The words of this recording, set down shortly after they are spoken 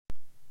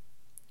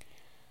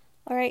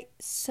All right,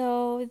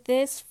 so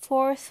this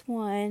fourth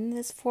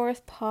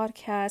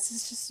podcast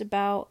is just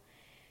about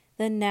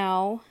the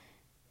now,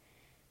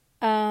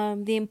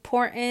 the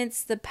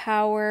importance, the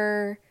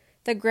power,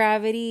 the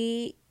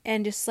gravity,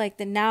 and just like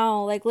the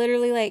now, like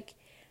literally, like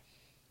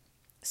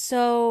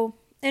so.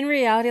 In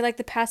reality, like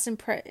the past and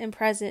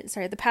present,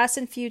 sorry, the past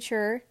and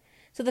future.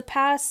 So the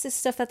past is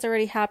stuff that's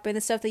already happened,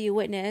 the stuff that you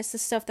witnessed, the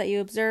stuff that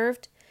you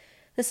observed,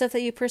 the stuff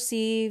that you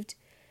perceived,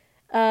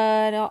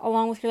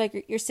 along with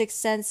your sixth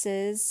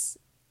senses.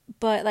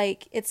 But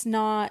like it's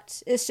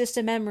just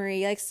a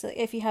memory. Like, so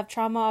if you have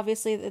trauma,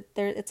 obviously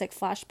it's like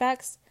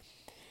flashbacks.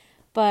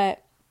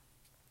 But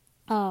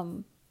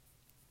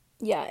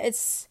yeah,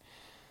 it's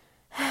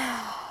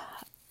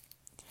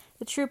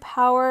the true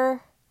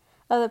power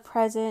of the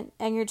present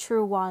and your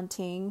true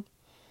wanting.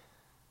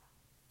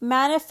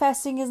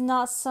 Manifesting is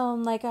not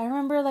some, like, I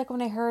remember like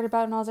when I heard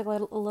about it when I was like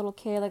a little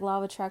kid, like law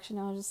of attraction,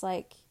 I was just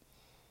like,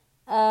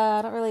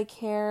 I don't really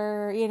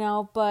care,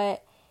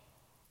 but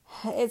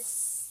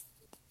it's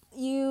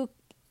you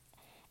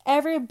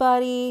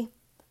everybody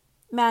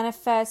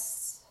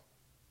manifests.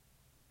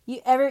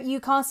 You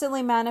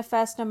constantly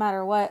manifest no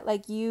matter what.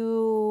 Like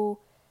your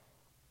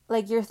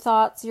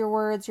thoughts, your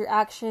words, your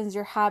actions,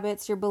 your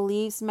habits, your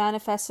beliefs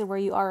manifested where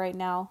you are right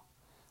now.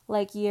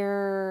 Like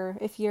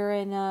if you're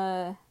in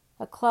a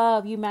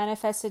club, you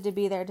manifested to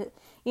be there.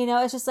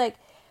 It's just like,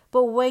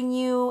 but when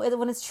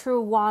it's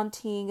true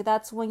wanting,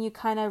 that's when you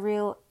kind of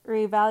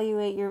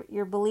reevaluate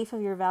your belief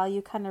of your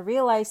value, kind of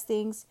realize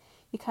things.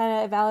 You kind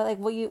of evaluate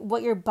like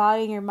what your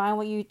body and your mind,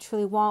 what you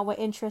truly want, what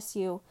interests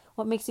you,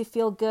 what makes you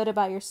feel good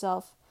about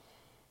yourself.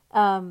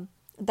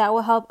 That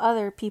will help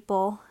other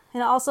people.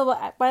 And also,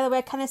 by the way,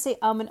 I kind of say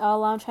and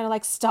I'm trying to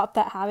like stop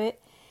that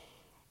habit.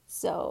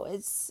 So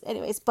it's,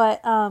 anyways, but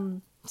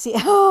see,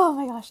 oh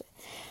my gosh.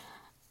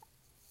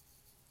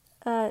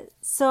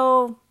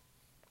 So,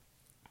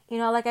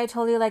 like I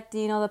told you, like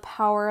the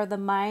power of the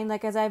mind.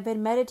 Like as I've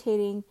been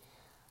meditating,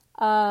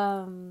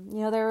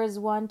 there was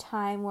one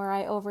time where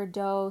I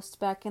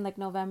overdosed back in like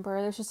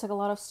November. There's just like a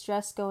lot of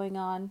stress going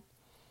on.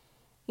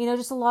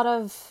 Just a lot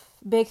of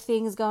big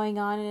things going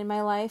on in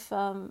my life.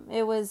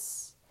 It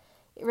was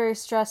very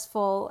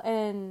stressful,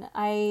 and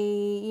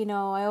I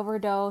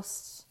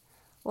overdosed.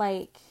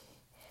 Like,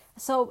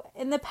 so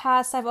in the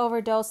past I've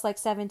overdosed like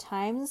 7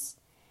 times,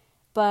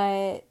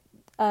 but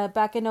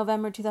back in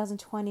November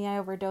 2020 I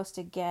overdosed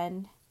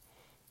again.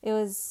 It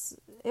was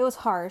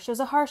harsh. It was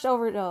a harsh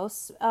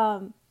overdose.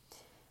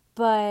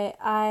 But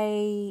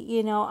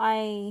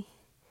I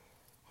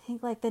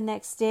think like the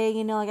next day,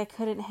 like I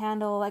couldn't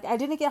handle, like I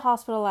didn't get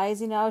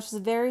hospitalized, I was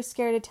just very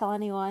scared to tell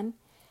anyone.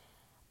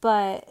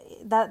 But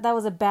that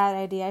was a bad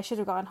idea. I should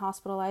have gotten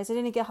hospitalized. I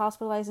didn't get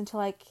hospitalized until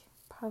like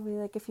probably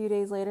like a few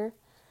days later.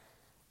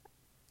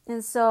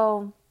 And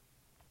so,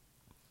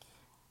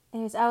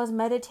 anyways, I was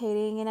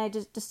meditating, and I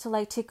just to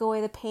like take away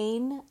the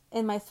pain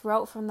in my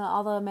throat from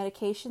all the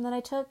medication that I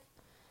took.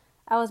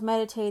 I was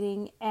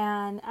meditating,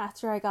 and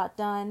after I got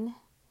done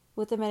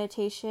with the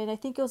meditation, I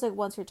think it was like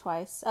once or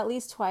twice, at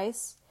least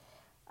twice,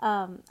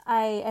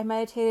 I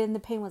meditated and the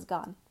pain was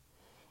gone.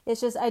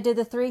 It's just, I did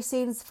the 3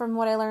 scenes from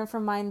what I learned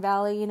from Mind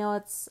Valley.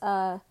 It's,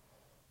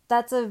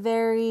 that's a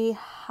very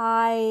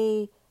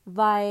high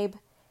vibe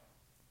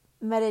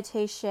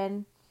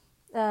meditation.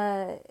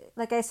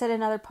 Like I said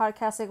in other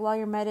podcasts, like while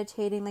you're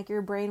meditating, like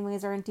your brain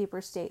waves are in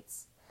deeper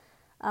states.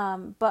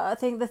 But I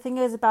think the thing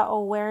is about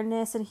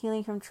awareness and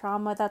healing from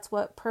trauma. That's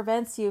what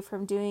prevents you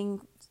from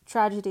doing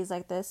tragedies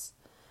like this.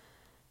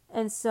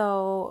 And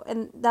so,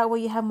 and that way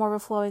you have more of a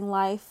flowing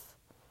life.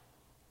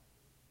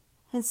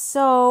 And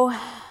so,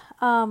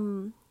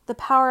 the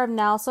power of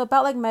now. So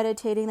about like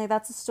meditating, like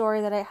that's a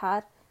story that I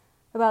had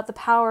about the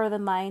power of the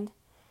mind.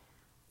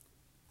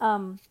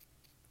 I've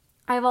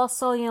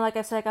also, like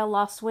I said, like I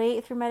lost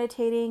weight through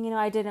meditating.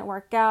 I didn't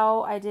work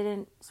out. I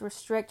didn't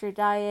restrict your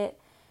diet.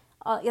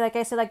 Like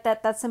I said, like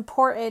that's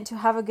important to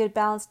have a good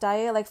balanced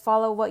diet. Like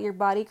follow what your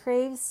body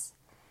craves,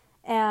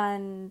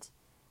 and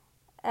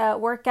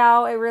work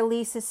out. It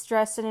releases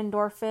stress and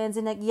endorphins,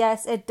 and like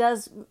yes, it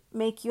does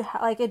make you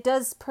it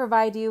does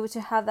provide you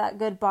to have that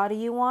good body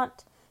you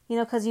want.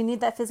 Because you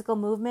need that physical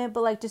movement.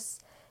 But like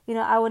just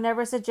I would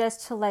never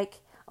suggest to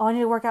like, oh, I need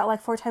to work out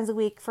like 4 times a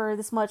week for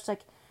this much.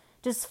 Like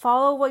just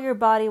follow what your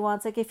body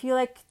wants. Like if you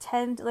like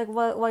tend like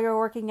while you're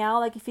working out,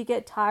 like if you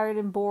get tired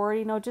and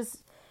bored, just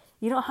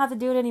you don't have to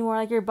do it anymore.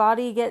 Like your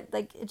body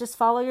just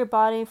follow your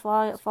body,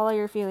 follow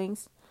your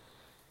feelings.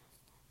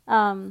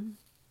 So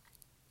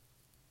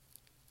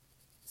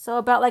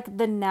about like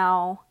the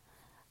now,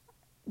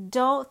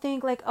 don't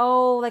think like,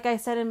 oh, like I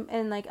said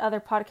in like other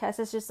podcasts,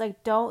 it's just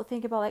like, don't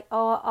think about like,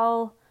 oh,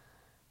 I'll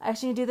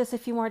actually do this a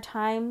few more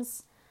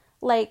times.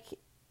 Like,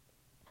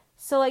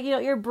 so like,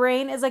 your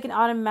brain is like an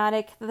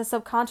automatic, the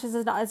subconscious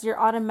is your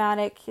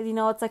automatic,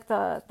 it's like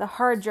the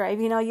hard drive,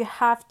 you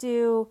have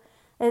to,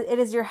 it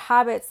is your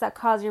habits that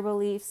cause your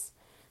beliefs.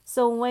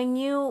 So when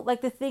you, like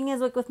the thing is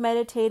like with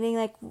meditating,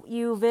 like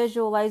you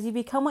visualize, you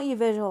become what you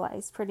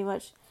visualize pretty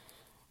much.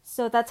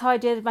 So that's how I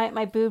did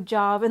my boob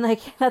job, and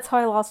like that's how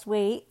I lost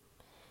weight.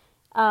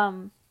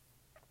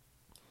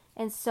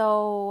 And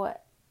so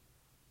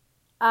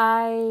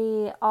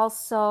I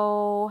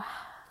also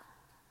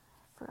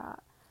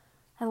forgot.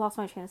 I lost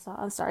my train of thought.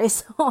 I'm sorry.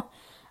 So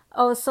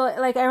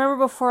like I remember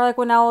before, like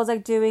when I was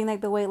like doing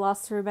like the weight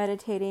loss through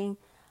meditating,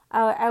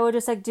 I would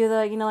just like do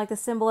the, like the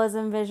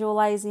symbolism,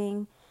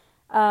 visualizing,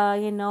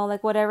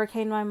 like whatever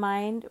came to my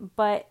mind.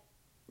 But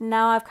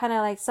now I've kind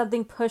of like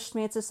something pushed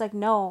me. It's just like,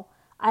 no,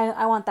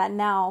 I want that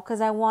now, because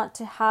I want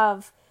to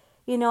have,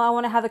 I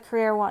want to have the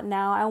career I want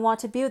now. I want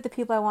to be with the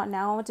people I want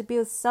now. I want to be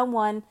with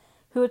someone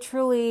who would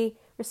truly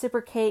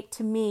reciprocate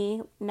to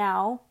me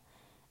now,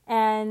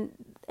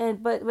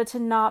 but to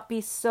not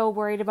be so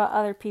worried about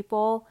other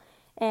people,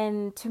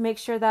 and to make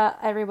sure that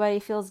everybody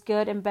feels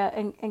good and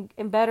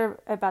better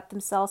about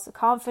themselves,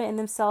 confident in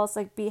themselves,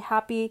 like be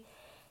happy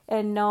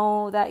and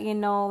know that,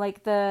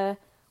 like the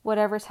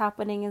whatever's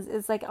happening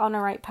is like on the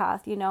right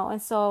path,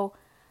 and so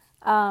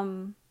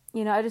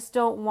I just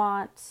don't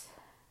want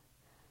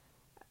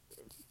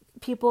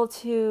people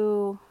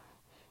to,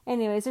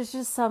 anyways, there's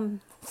just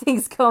some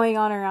things going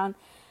on around.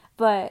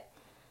 But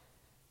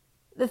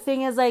the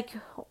thing is, like,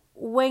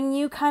 when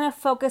you kind of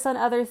focus on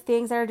other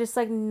things that are just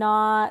like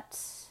not,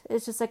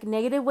 it's just like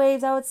negative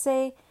waves, I would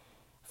say,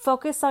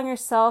 focus on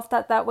yourself.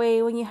 That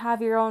way, when you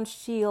have your own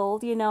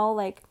shield,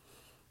 like,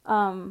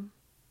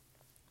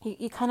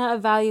 you kind of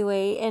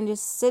evaluate and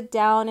just sit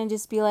down and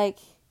just be like,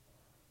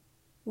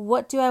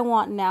 what do I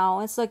want now?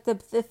 It's like the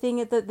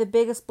thing, the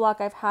biggest block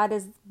I've had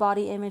is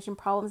body image and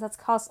problems. That's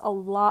caused a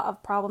lot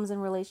of problems in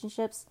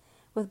relationships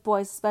with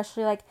boys,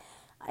 especially. Like,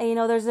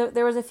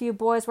 there was a few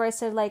boys where I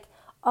said like,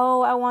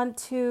 oh, I want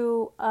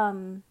to,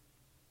 can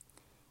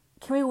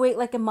we wait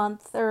like a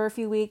month or a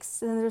few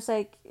weeks? And they're just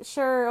like,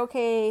 sure,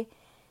 okay.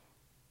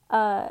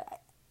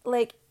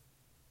 Like,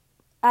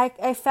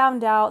 I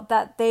found out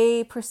that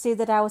they perceived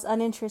that I was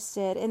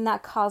uninterested, and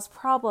that caused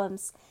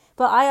problems.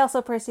 But I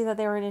also perceived that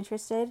they weren't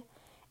interested.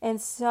 And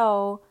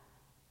so,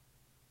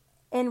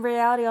 in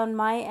reality, on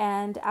my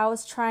end, I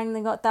was trying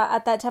to go, that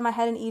at that time I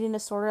had an eating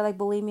disorder, like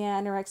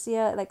bulimia,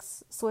 anorexia, like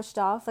switched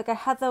off. Like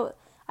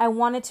I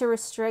wanted to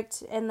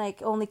restrict and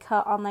like only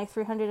cut on like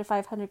 300 to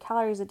 500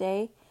 calories a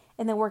day,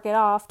 and then work it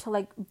off to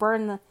like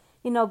burn the,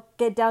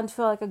 get down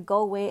to like a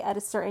goal weight at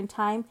a certain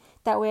time.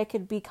 That way I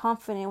could be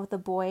confident with a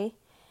boy.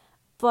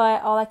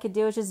 But all I could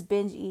do was just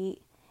binge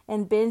eat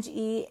and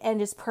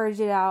just purge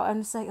it out.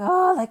 I'm just like,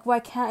 oh, like, why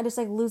can't I just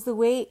like lose the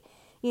weight?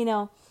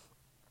 But,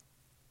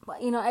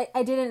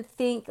 I didn't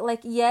think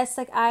like, yes,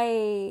 like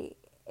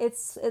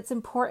it's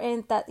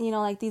important that,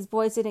 like these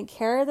boys didn't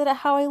care that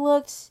how I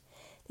looked.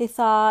 They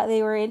thought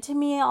they were into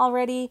me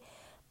already.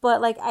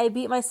 But like, I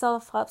beat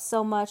myself up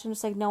so much. I'm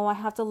just like, no, I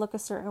have to look a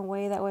certain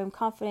way. That way I'm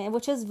confident,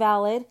 which is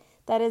valid.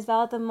 That is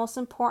valid. The most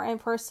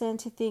important person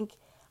to think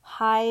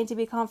high and to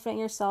be confident in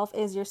yourself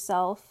is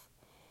yourself.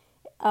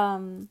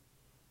 Because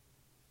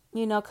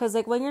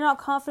like when you're not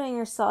confident in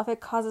yourself, it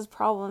causes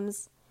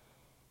problems.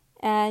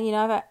 And,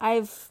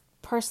 I've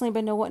personally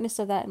been a witness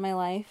of that in my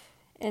life.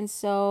 And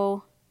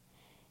so,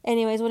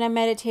 anyways, when I'm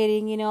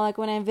meditating, like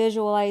when I'm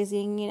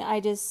visualizing, I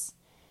just,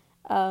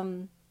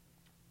 I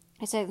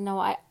said, no,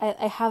 I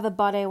have the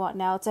body I want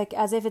now. It's like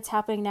as if it's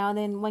happening now. And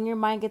then when your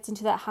mind gets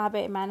into that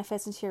habit, it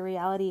manifests into your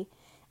reality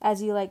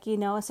as you like,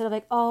 instead of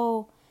like,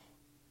 oh,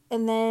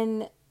 and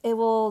then it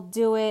will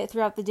do it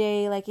throughout the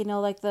day. Like,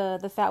 like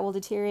the fat will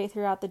deteriorate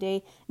throughout the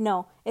day.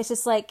 No, it's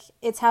just like,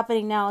 it's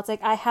happening now. It's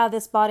like, I have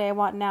this body I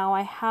want now.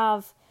 I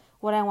have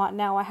what I want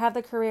now. I have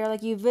the career.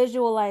 Like, you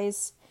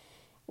visualize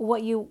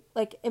what you,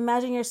 like,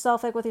 imagine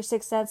yourself, like, with your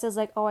six senses.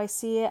 Like, oh, I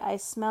see it. I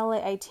smell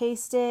it. I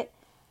taste it.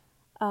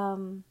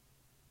 I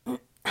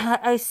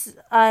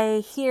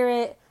hear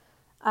it.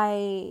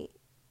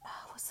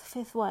 What's the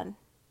fifth one?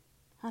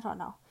 I don't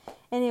know.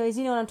 Anyways,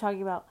 you know what I'm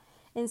talking about.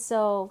 And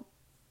so,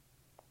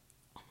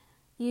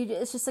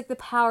 it's just like the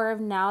power of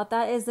now.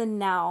 That is the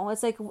now.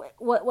 It's like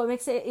what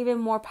makes it even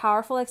more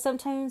powerful. Like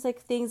sometimes like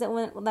things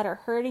that are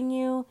hurting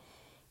you,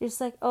 you're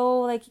just like,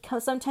 oh, like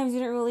sometimes you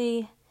don't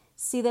really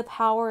see the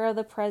power of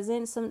the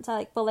present. Sometimes,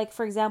 like, but like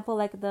for example,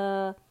 like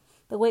the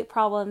weight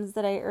problems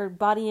or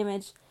body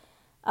image,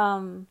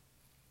 I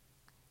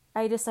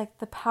just like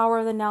the power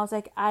of the now. It's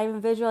like I'm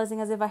visualizing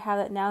as if I have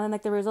that now, and then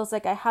like the results,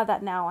 like I have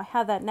that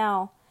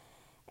now,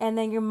 and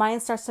then your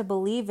mind starts to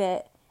believe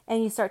it.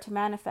 And you start to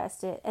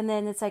manifest it. And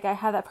then it's like, I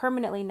have that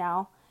permanently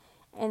now.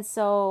 And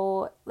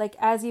so, like,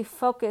 as you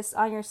focus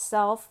on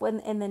yourself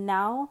in the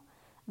now,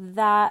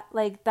 that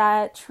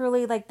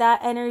truly, like, that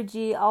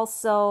energy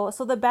also,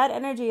 so the bad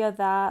energy of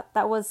that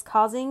was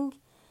causing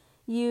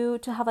you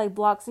to have, like,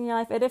 blocks in your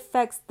life, it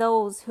affects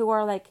those who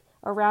are, like,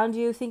 around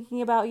you,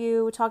 thinking about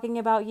you, talking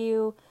about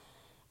you.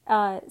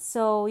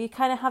 So you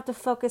kind of have to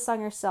focus on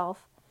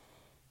yourself.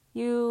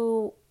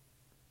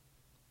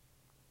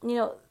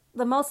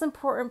 The most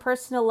important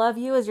person to love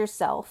you is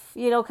yourself,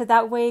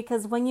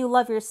 because when you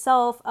love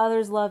yourself,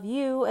 others love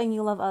you and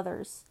you love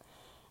others.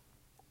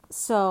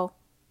 So,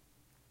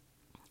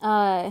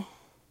 also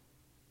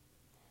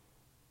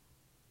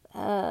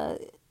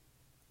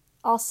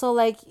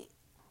like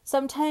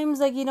sometimes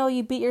like,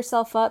 you beat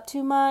yourself up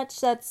too much.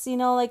 That's,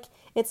 like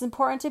it's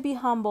important to be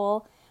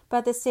humble, but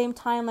at the same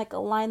time, like,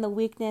 align the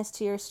weakness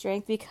to your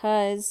strength,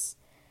 because,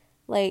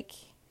 like,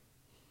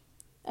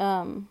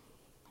 I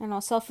don't know,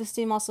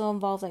 self-esteem also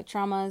involves, like,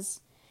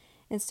 traumas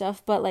and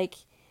stuff, but, like,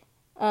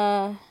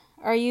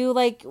 are you,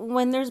 like,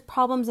 when there's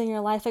problems in your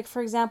life, like,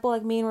 for example,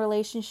 like, me in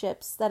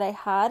relationships that I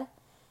had,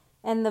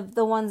 and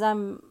the ones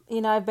I'm,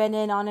 I've been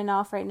in on and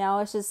off right now,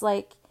 it's just,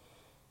 like,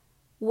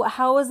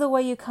 how is the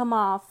way you come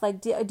off?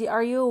 Like,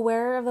 are you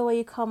aware of the way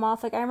you come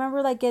off? Like, I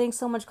remember, like, getting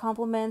so much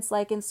compliments,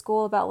 like, in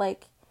school about,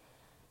 like,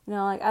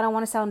 like, I don't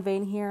want to sound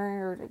vain here,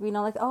 or,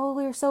 like, oh,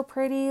 you're so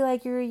pretty,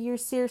 like, you're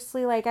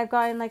seriously, like, I've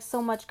gotten, like,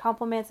 so much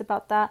compliments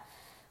about that,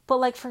 but,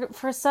 like,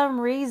 for some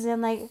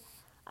reason, like,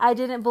 I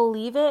didn't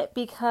believe it,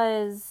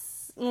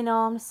 because,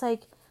 I'm just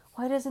like,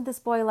 why doesn't this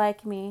boy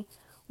like me?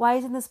 Why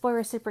isn't this boy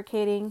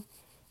reciprocating?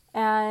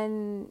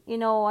 And,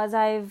 as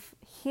I've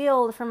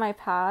healed from my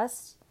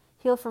past,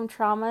 healed from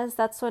traumas,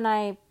 that's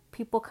when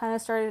people kind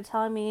of started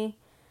telling me,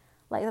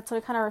 like, that's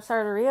when I kind of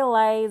started to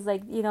realize,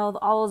 like,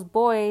 all those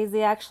boys,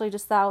 they actually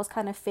just thought I was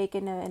kind of fake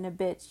and a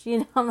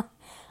bitch, I'm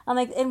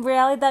like, in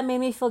reality, that made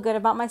me feel good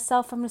about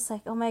myself. I'm just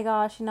like, oh my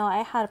gosh,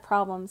 I had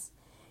problems.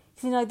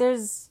 Because, like,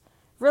 there's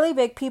really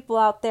big people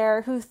out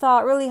there who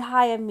thought really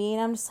high of me,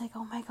 and I'm just like,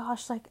 oh my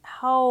gosh, like,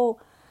 how...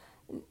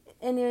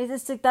 Anyways,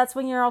 it's like, that's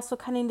when you're also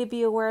kind of need to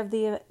be aware of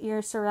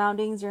your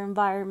surroundings, your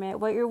environment,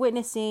 what you're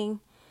witnessing,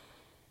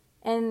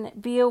 and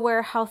be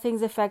aware how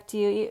things affect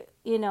you.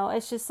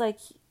 It's just like,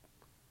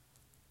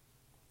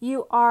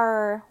 you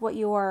are what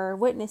you are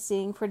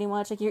witnessing, pretty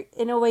much. Like, you're,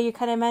 in a way, you're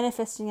kind of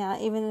manifesting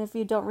that, even if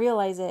you don't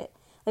realize it.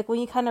 Like, when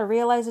you kind of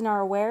realize and are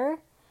aware,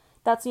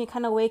 that's when you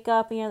kind of wake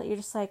up and you're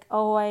just like,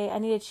 oh, I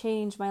need to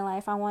change my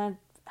life. I want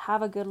to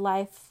have a good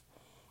life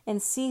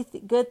and see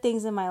good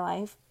things in my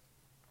life.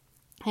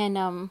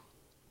 And,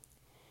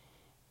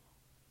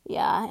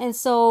 yeah, and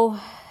so,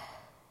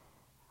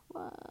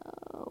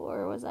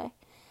 where was I?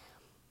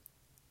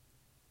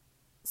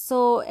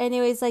 So,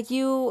 anyways, like,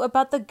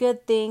 about the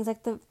good things,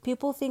 like, the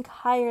people think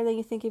higher than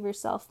you think of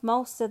yourself,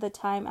 most of the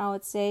time, I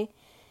would say.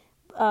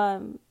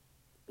 You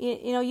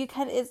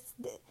kind of,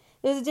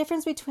 there's a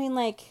difference between,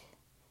 like,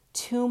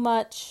 too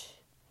much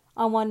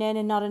on one end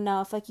and not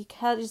enough. Like, you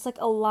can't just, like,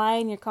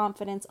 align your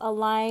confidence,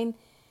 align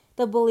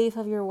the belief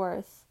of your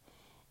worth,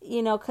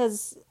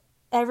 because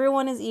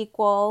everyone is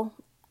equal.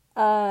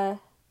 I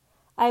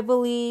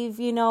believe,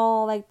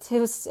 like,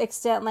 to an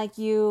extent, like,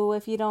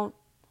 if you don't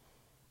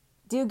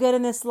do good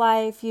in this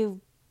life,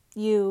 you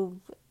do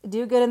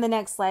good in the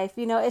next life.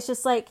 It's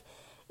just like,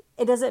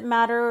 it doesn't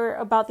matter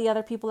about the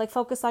other people. Like,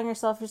 focus on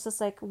yourself. It's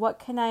just like, what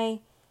can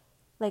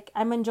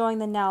I'm enjoying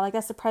the now. Like,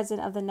 that's the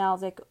present of the now.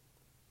 Like,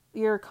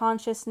 your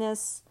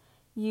consciousness,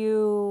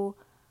 you,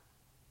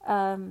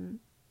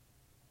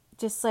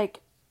 just,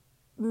 like,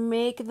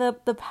 make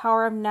the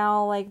power of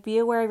now, like, be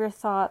aware of your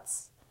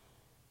thoughts.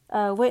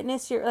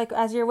 Witness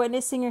as you're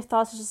witnessing your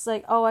thoughts, it's just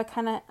like, oh, I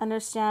kind of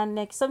understand.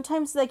 Like,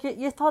 sometimes, like,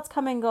 your thoughts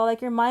come and go.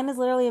 Like, your mind is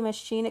literally a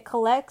machine. It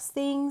collects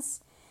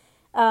things.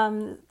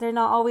 They're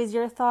not always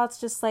your thoughts.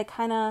 Just, like,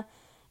 kind of,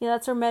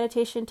 that's where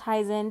meditation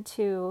ties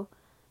into,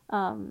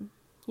 kind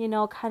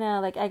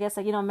of, like, I guess,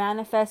 like,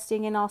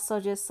 manifesting, and also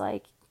just,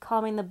 like,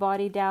 calming the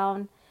body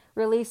down,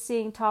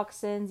 releasing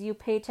toxins. You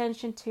pay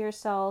attention to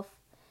yourself,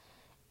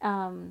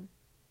 and,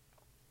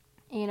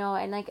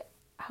 like,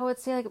 I would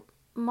say, like,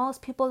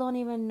 most people don't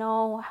even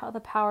know how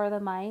the power of the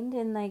mind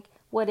and, like,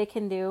 what it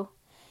can do.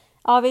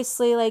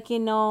 Obviously, like,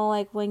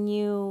 like, when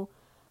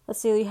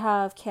let's say you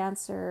have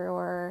cancer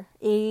or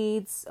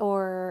AIDS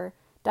or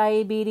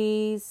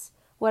diabetes,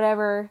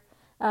 whatever,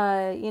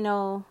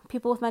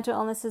 people with mental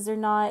illnesses are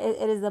not,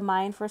 it is the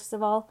mind, first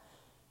of all.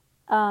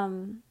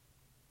 So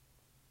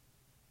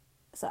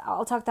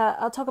I'll talk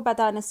about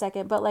that in a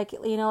second, but, like,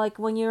 like,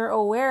 when you're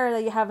aware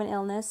that you have an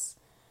illness,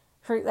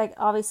 for, like,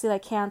 obviously,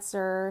 like,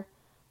 cancer,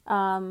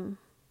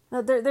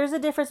 there's a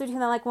difference between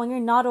that. Like, when you're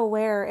not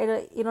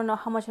aware, you don't know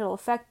how much it'll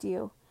affect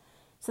you.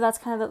 So that's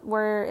kind of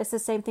where it's the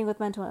same thing with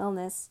mental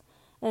illness.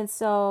 And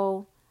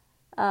so,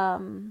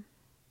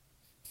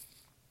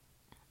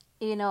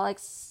 like,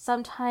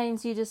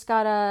 sometimes you just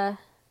gotta,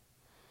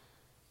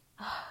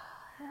 I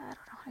don't know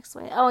how to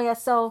explain it. Oh yeah,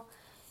 so,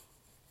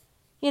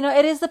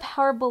 it is the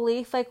power of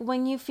belief. Like,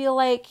 when you feel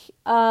like,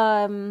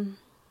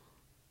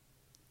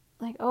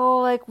 like, oh,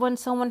 like, when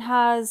someone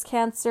has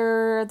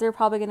cancer, they're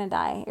probably going to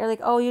die. Or, like,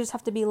 oh, you just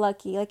have to be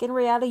lucky. Like, in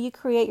reality, you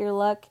create your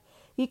luck.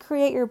 You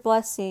create your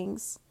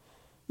blessings.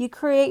 You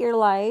create your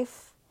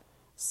life.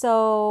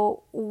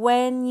 So,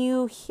 when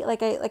you,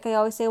 like I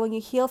always say, when you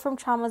heal from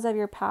traumas of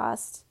your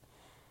past,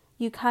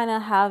 you kind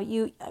of have,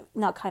 you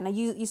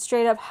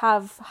straight up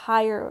have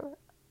higher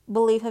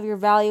belief of your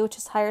value, which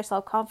is higher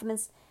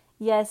self-confidence.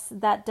 Yes,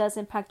 that does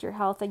impact your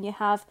health. And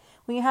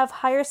when you have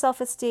higher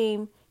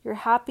self-esteem, you're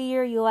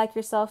happier, you like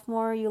yourself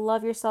more, you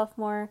love yourself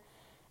more.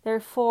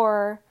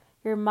 Therefore,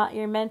 your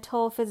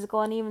mental,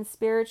 physical, and even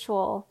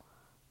spiritual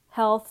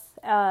health,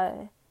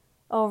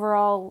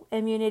 overall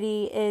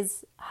immunity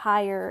is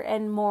higher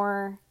and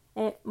more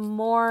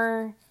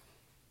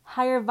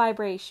higher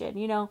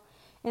vibration,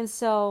 And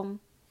so,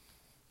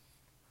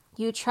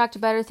 You attract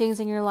better things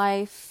in your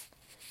life.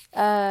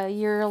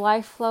 Your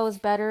life flows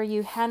better.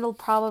 You handle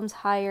problems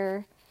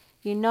higher.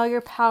 You know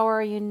your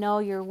power. You know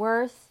your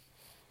worth.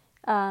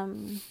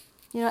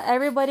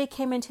 Everybody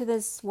came into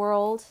this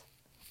world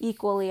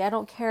equally. I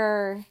don't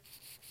care,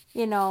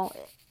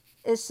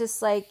 it's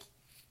just like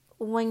that's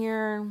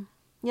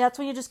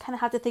when you just kind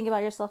of have to think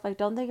about yourself. Like,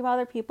 don't think about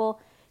other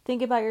people,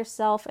 think about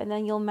yourself, and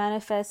then you'll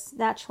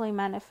naturally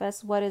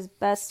manifest what is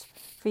best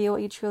for you,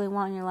 what you truly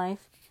want in your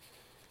life.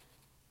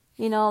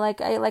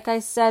 Like I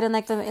said in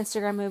like the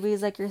Instagram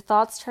movies, like your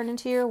thoughts turn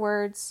into your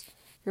words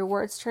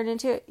turn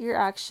into your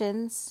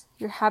actions,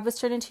 your habits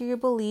turn into your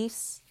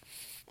beliefs,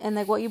 and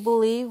like what you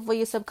believe, what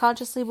you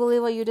subconsciously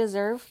believe, what you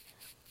deserve,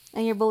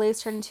 and your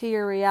beliefs turn into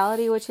your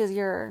reality, which is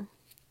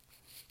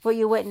what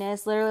you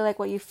witness, literally like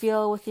what you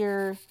feel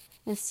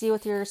and see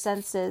with your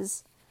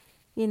senses,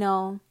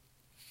 And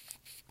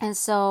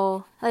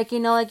so, like,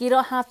 like you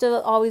don't have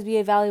to always be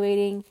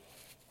evaluating,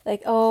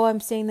 like, oh, I'm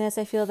saying this,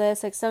 I feel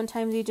this. Like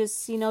sometimes you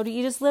just, you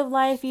just live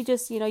life. You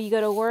just, you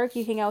go to work,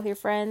 you hang out with your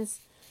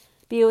friends,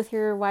 be with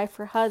your wife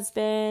or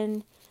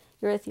husband,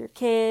 you're with your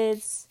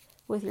kids,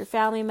 with your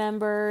family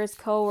members,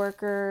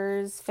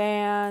 coworkers,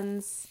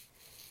 fans.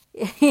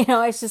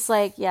 It's just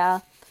like,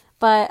 yeah.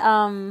 But,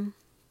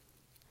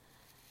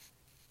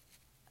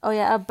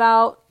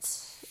 about,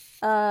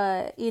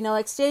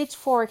 like stage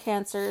 4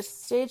 cancers,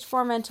 stage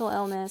 4 mental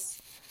illness.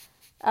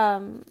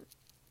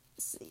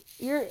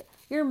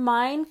 Your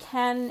mind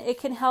can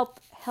help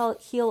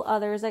heal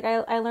others. Like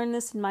I learned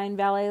this in Mind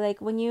Valley. Like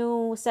when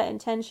you set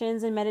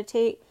intentions and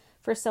meditate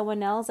for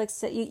someone else, like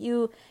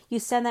you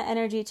send that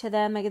energy to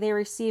them, like they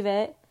receive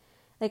it.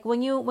 Like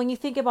when you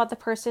think about the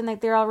person,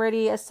 like they're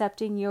already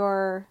accepting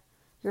your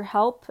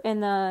help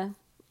and and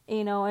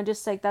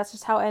just like that's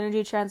just how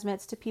energy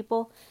transmits to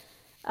people.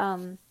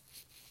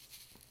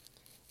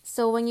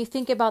 So when you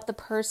think about the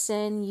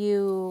person,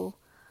 you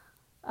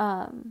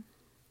like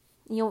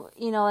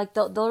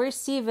they'll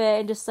receive it,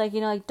 and just like,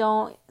 like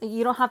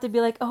you don't have to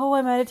be like, oh,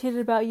 I meditated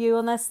about you,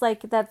 unless the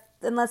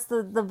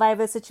vibe of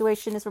the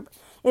situation is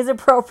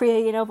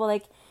appropriate, but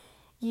like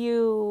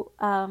you,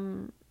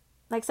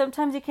 like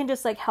sometimes you can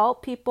just like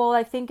help people,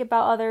 like think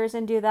about others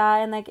and do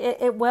that, and like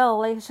it will,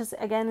 like it's just,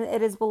 again,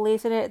 it is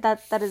belief in it,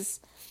 that is,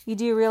 you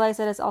do realize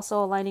that it's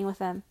also aligning with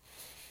them.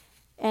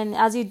 And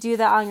as you do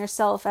that on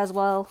yourself as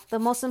well, the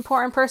most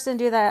important person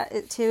to do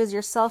that to is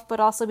yourself, but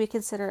also be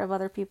considerate of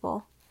other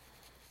people.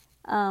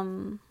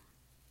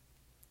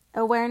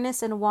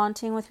 Awareness and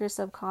wanting with your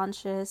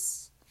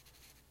subconscious.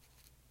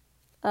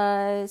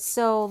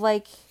 So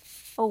like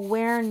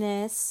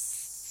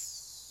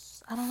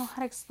awareness, I don't know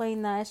how to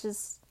explain that. It's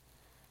just,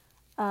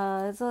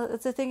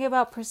 it's a thing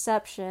about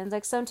perceptions.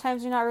 Like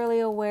sometimes you're not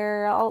really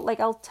aware.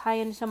 I'll tie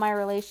into my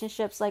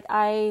relationships. Like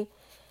I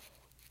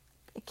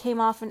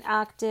came off and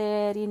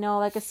acted,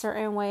 like a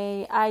certain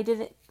way. I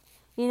didn't,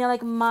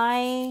 like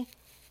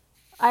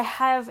I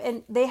have,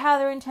 and they have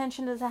their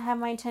intentions, I have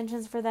my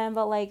intentions for them,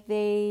 but like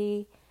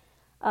they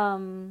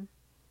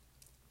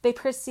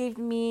perceived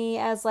me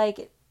as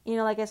like,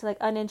 like I said, like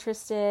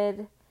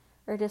uninterested,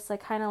 or just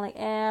like kind of like,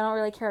 I don't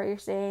really care what you're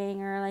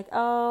saying, or like,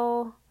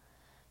 oh,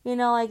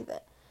 like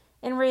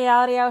in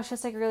reality, I was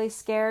just like really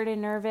scared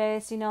and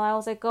nervous. I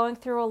was like going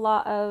through a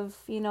lot of,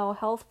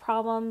 health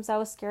problems. I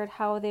was scared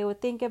how they would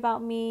think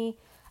about me.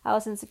 I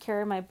was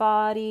insecure in my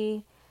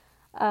body.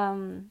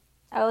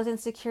 I was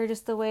insecure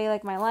just the way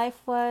like my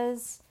life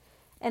was,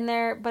 in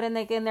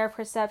their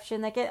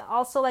perception. Like it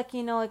also, like,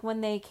 like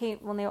when I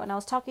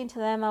was talking to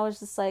them, I was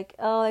just like,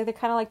 oh, like they're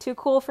kind of like too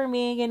cool for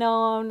me,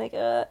 I'm like,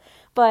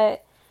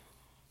 but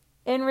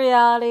in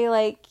reality,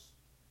 like,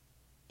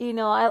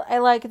 I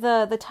like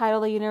the title,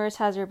 The Universe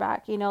Has Your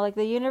Back. Like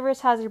the universe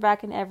has your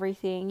back in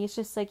everything. It's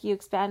just like you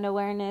expand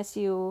awareness,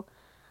 you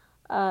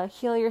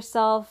heal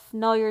yourself,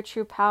 know your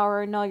true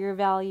power, know your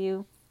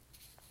value.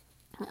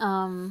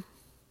 I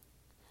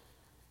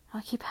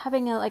keep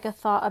having a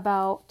thought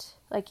about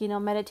like,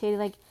 meditating,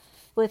 like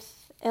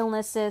with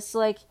illnesses,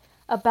 like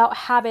about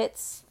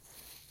habits.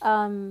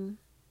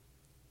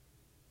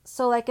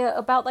 So like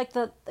about like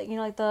the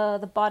like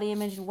the body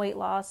image and weight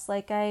loss,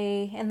 like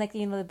and like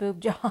the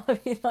boob job,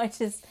 I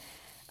just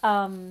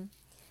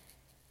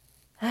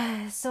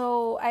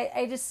so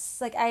I just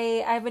like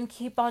I've been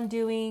keep on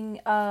doing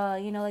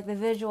like the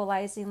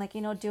visualizing, like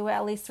do it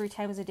at least 3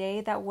 times a day.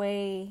 That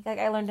way, like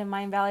I learned in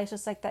Mind Valley, it's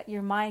just like that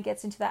your mind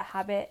gets into that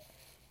habit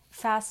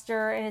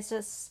faster, and it's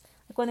just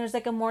like when there's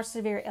like a more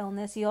severe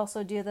illness, you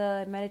also do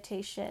the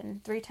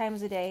meditation 3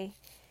 times a day,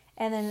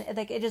 and then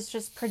like it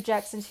just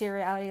projects into your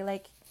reality.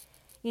 Like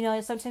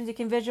sometimes you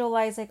can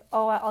visualize like,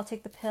 oh, I'll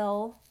take the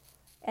pill,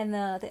 and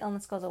the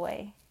illness goes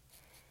away.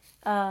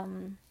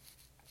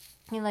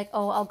 Like,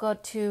 oh,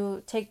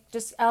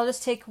 I'll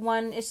just take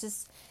one. It's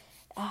just,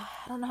 I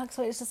don't know how to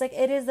explain. It's just like,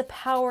 it is the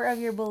power of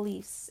your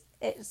beliefs.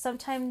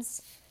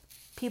 Sometimes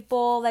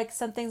people, like,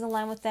 some things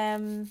align with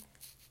them,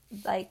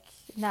 like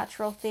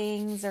natural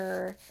things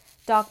or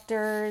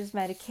doctors,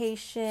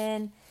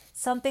 medication.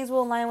 Some things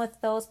will align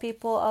with those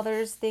people.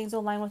 Others things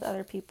will align with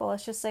other people.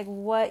 It's just like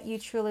what you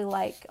truly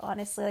like,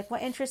 honestly. Like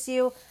what interests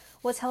you,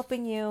 what's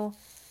helping you.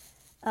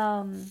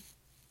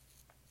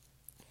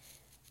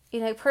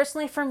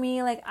 Personally for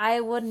me, like, I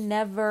would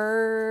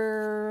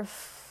never,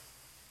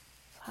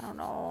 I don't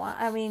know.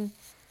 I mean,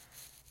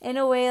 in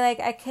a way, like,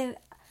 I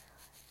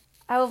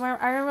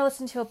remember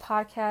listening to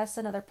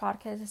another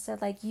podcast that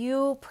said, like,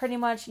 you pretty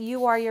much,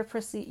 you are your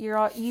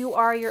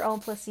own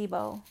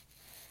placebo.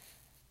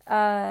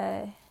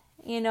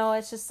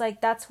 It's just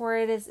like, that's where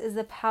it is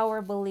the power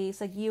of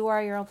beliefs. Like, you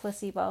are your own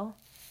placebo.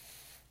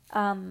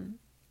 And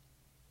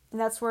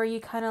that's where you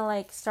kind of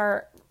like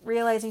start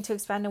realizing to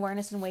expand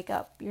awareness and wake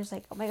up. You're just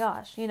like, oh my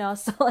gosh,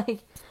 so like,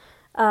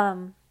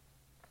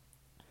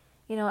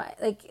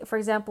 like, for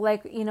example,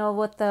 like,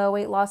 with the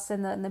weight loss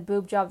and the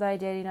boob job that I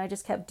did, I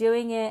just kept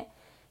doing it.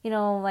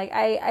 Like,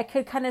 I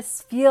could kind of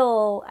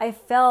I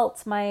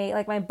felt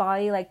my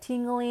body like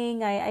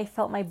tingling. I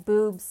felt my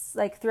boobs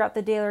like throughout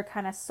the day were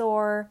kind of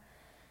sore.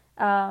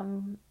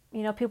 People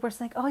were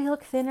like, oh, you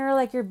look thinner,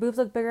 like your boobs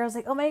look bigger. I was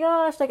like, oh my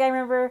gosh. Like, I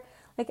remember,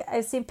 like,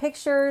 I've seen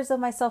pictures of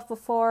myself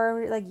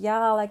before, like,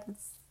 yeah, like,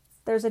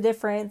 there's a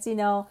difference,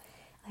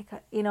 like,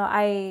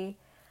 I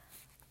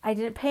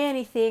didn't pay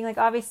anything. Like,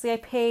 obviously I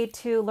paid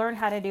to learn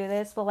how to do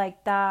this, but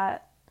like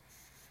that.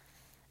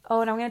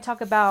 Oh, and I'm going to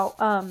talk about,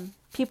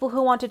 people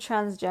who want to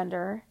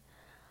transgender.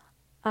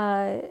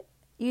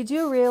 You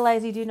do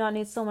realize you do not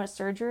need so much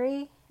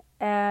surgery,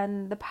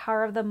 and the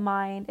power of the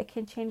mind, it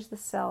can change the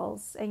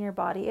cells in your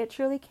body. It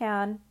truly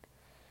can.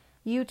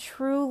 You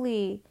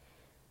truly,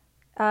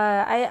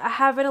 I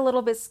have been a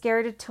little bit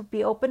scared to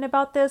be open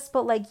about this,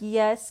 but like,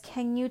 yes,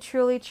 can you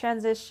truly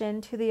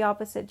transition to the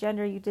opposite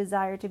gender you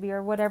desire to be,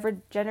 or whatever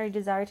gender you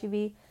desire to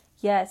be?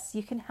 Yes,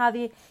 you can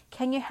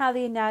can you have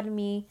the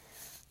anatomy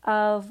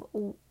of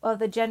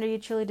the gender you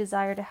truly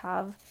desire to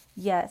have?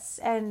 Yes.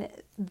 And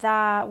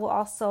that will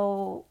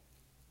also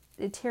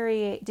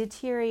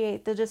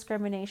deteriorate the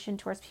discrimination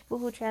towards people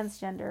who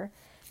transgender,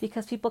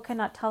 because people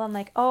cannot tell them,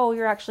 like, oh,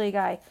 you're actually a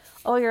guy,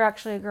 oh, you're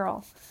actually a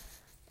girl.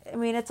 I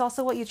mean, it's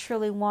also what you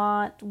truly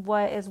want,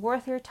 what is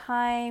worth your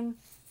time,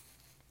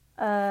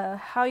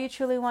 how you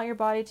truly want your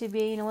body to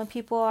be. When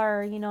people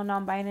are,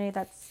 non-binary,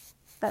 that's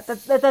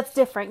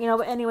different,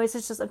 but anyways,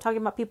 it's just, I'm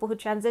talking about people who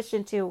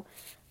transition to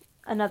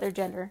another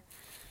gender.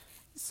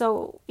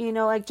 So,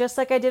 like, just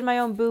like I did my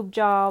own boob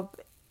job,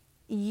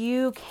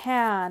 you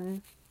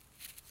can,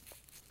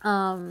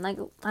 like,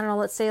 I don't know,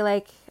 let's say,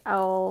 like,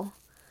 I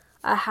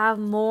have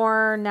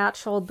more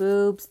natural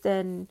boobs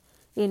than,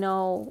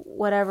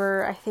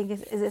 whatever, I think,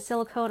 is it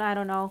silicone? I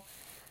don't know.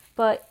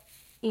 But,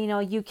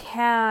 you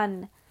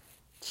can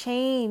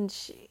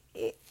change,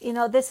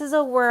 this is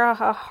where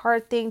a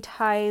hard thing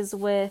ties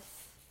with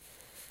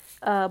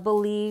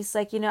beliefs,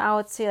 like, I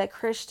would say, like,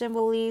 Christian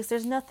beliefs.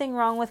 There's nothing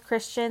wrong with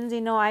Christians.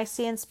 I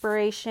see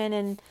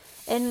inspiration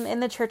in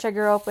the church I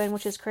grew up in,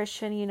 which is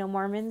Christian,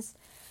 Mormons.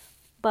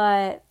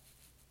 But,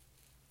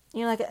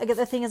 like,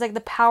 the thing is, like, the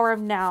power of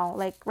now,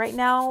 like, right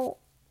now,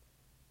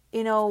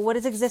 what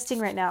is existing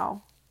right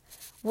now?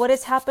 What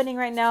is happening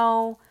right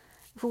now?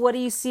 What do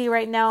you see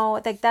right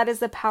now? Like, that is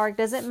the power. It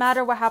doesn't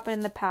matter what happened in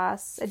the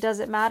past. It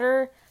doesn't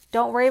matter.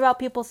 Don't worry about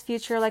people's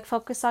future. Like,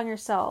 focus on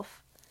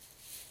yourself.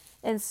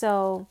 And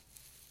so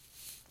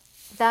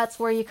that's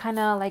where you kind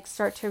of like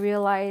start to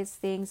realize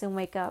things and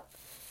wake up.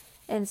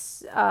 And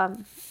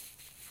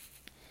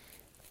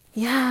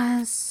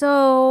yeah,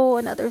 so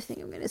another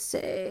thing I'm going to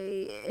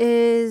say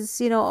is,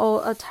 a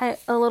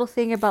little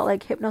thing about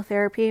like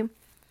hypnotherapy.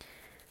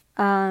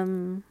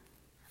 I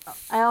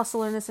also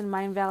learned this in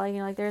Mind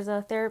Valley. Like, there's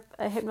a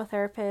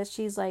hypnotherapist.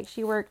 She's like,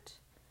 she worked,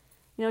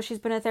 she's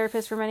been a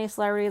therapist for many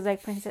celebrities,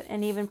 like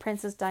even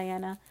Princess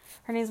Diana.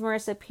 Her name's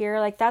Marissa Peer.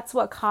 Like,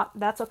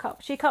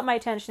 she caught my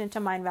attention into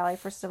Mind Valley,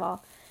 first of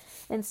all.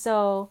 And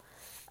so,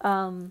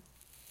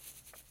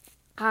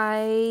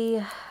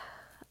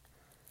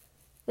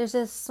 there's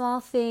this small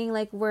thing,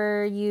 like,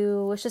 where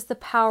it's just the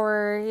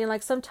power,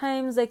 like,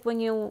 sometimes, like,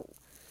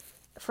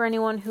 for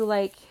anyone who,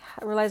 like,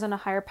 relies on a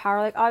higher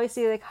power, like,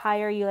 obviously, like,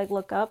 higher, you, like,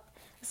 look up.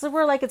 This is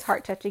where, like, it's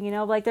heart-touching,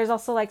 but, like, there's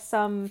also, like,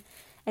 some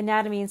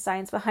anatomy and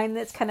science behind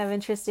it. It's kind of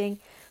interesting.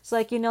 So,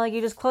 like, like,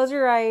 you just close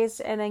your eyes,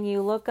 and then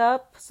you look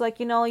up. So, like,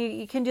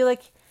 you can do,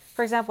 like,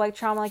 for example, like,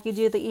 trauma, like, you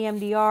do the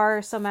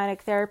EMDR,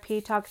 somatic therapy,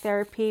 talk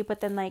therapy,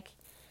 but then, like,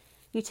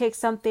 you take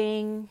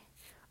something,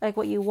 like,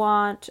 what you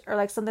want, or,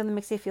 like, something that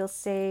makes you feel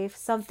safe,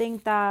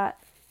 something that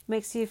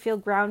makes you feel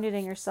grounded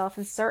in yourself,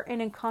 and certain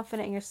and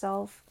confident in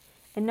yourself,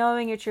 and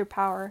knowing your true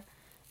power.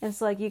 And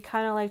so, like, you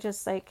kind of, like,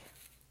 just, like,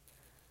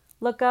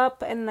 look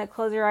up, and, like,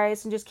 close your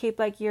eyes, and just keep,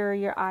 like,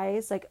 your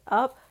eyes, like,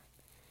 up.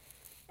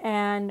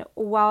 And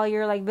while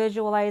you're, like,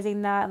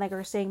 visualizing that, and, like,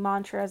 or saying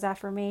mantras,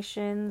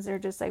 affirmations, or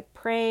just, like,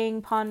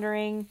 praying,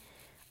 pondering,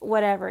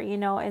 whatever,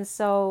 and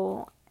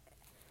so,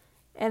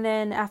 and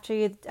then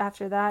after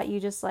that, you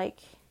just, like,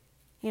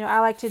 I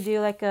like to do,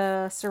 like,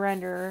 a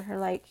surrender, or,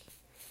 like,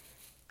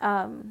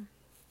 I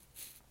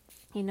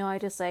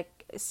just, like,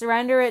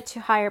 surrender it to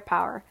higher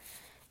power.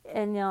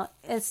 And,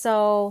 and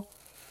so,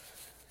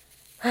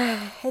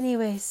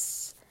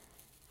 anyways,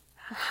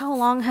 how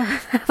long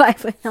have I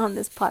been on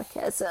this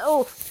podcast?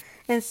 Oh,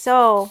 and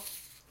so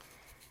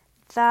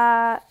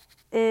that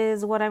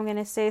is what I'm going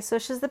to say. So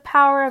it's just the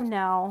power of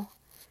now.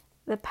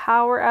 The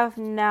power of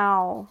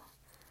now.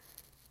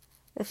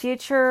 The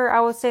future,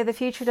 I would say the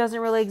future doesn't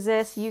really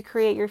exist. You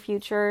create your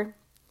future.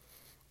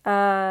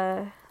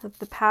 The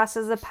past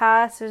is the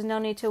past. There's no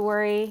need to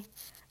worry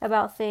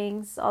about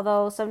things.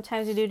 Although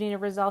sometimes you do need to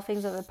resolve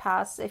things of the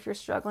past if you're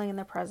struggling in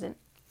the present.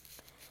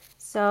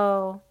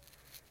 So,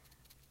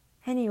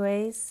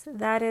 anyways,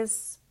 that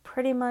is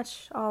pretty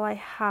much all I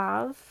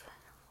have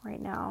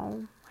right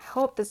now. I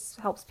hope this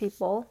helps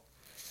people.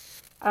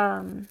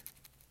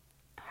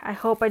 I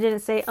hope I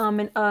didn't say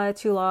and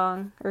too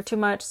long or too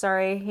much.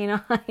 Sorry. You know,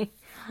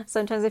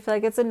 sometimes I feel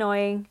like it's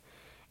annoying.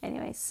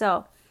 Anyway,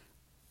 so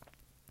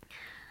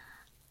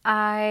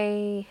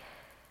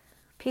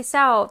peace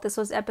out. This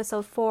was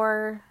episode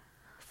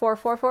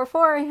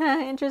 44444.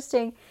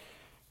 Interesting.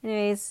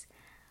 Anyways,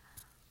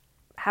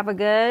 have a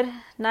good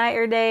night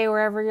or day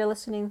wherever you're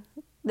listening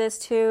this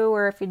to,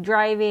 or if you're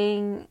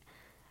driving,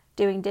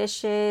 doing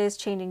dishes,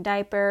 changing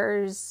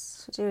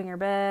diapers, doing your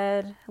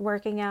bed,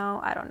 working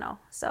out, I don't know.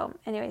 So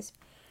anyways,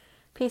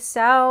 peace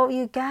out,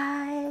 you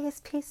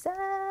guys. Peace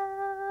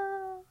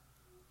out.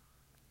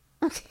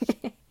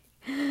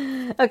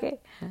 Okay.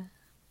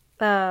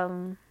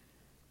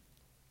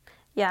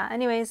 Yeah,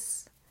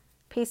 anyways,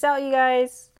 peace out, you guys.